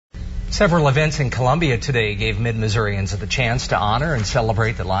Several events in Columbia today gave Mid-Missourians the chance to honor and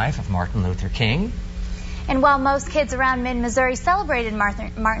celebrate the life of Martin Luther King. And while most kids around Mid-Missouri celebrated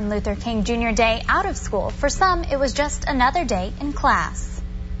Martin Luther King Jr. Day out of school, for some it was just another day in class.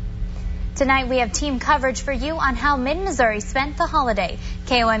 Tonight we have team coverage for you on how Mid-Missouri spent the holiday.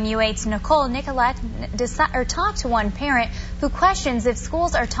 KOMU8's Nicole Nicolette talked to one parent who questions if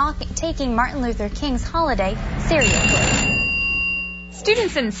schools are taking Martin Luther King's holiday seriously.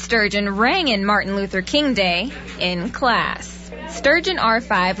 Students in Sturgeon rang in Martin Luther King Day in class. Sturgeon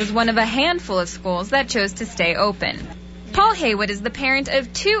R5 was one of a handful of schools that chose to stay open. Paul Haywood is the parent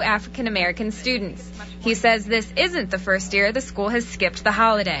of two African-American students. He says this isn't the first year the school has skipped the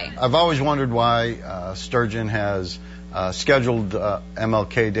holiday. I've always wondered why Sturgeon has scheduled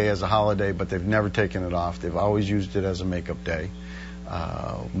MLK Day as a holiday, but they've never taken it off. They've always used it as a makeup day.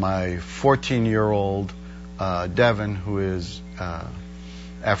 My 14-year-old Devin, who is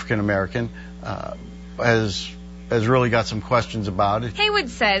African-American, has really got some questions about it. Haywood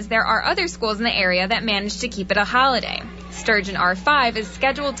says there are other schools in the area that managed to keep it a holiday. Sturgeon R5 is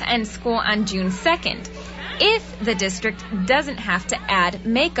scheduled to end school on June 2nd, if the district doesn't have to add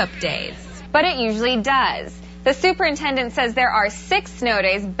makeup days. But it usually does. The superintendent says there are 6 snow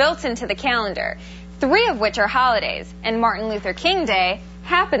days built into the calendar, 3 of which are holidays, and Martin Luther King Day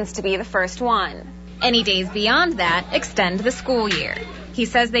happens to be the first one. Any days beyond that extend the school year. He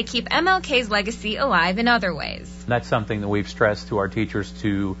says they keep MLK's legacy alive in other ways. That's something that we've stressed to our teachers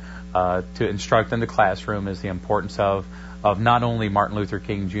to instruct in the classroom, is the importance of not only Martin Luther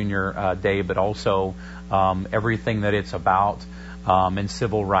King Jr. Day, but also everything that it's about and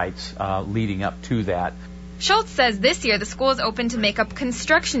civil rights leading up to that. Schultz says this year the school is open to make up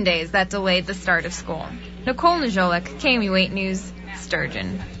construction days that delayed the start of school. Nicole Nicolette, KOMU8 News,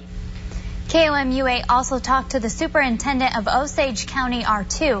 Sturgeon. KOMU8 also talked to the superintendent of Osage County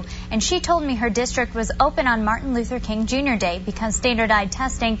R2, and she told me her district was open on Martin Luther King Jr. Day because standardized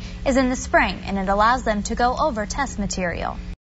testing is in the spring and it allows them to go over test material.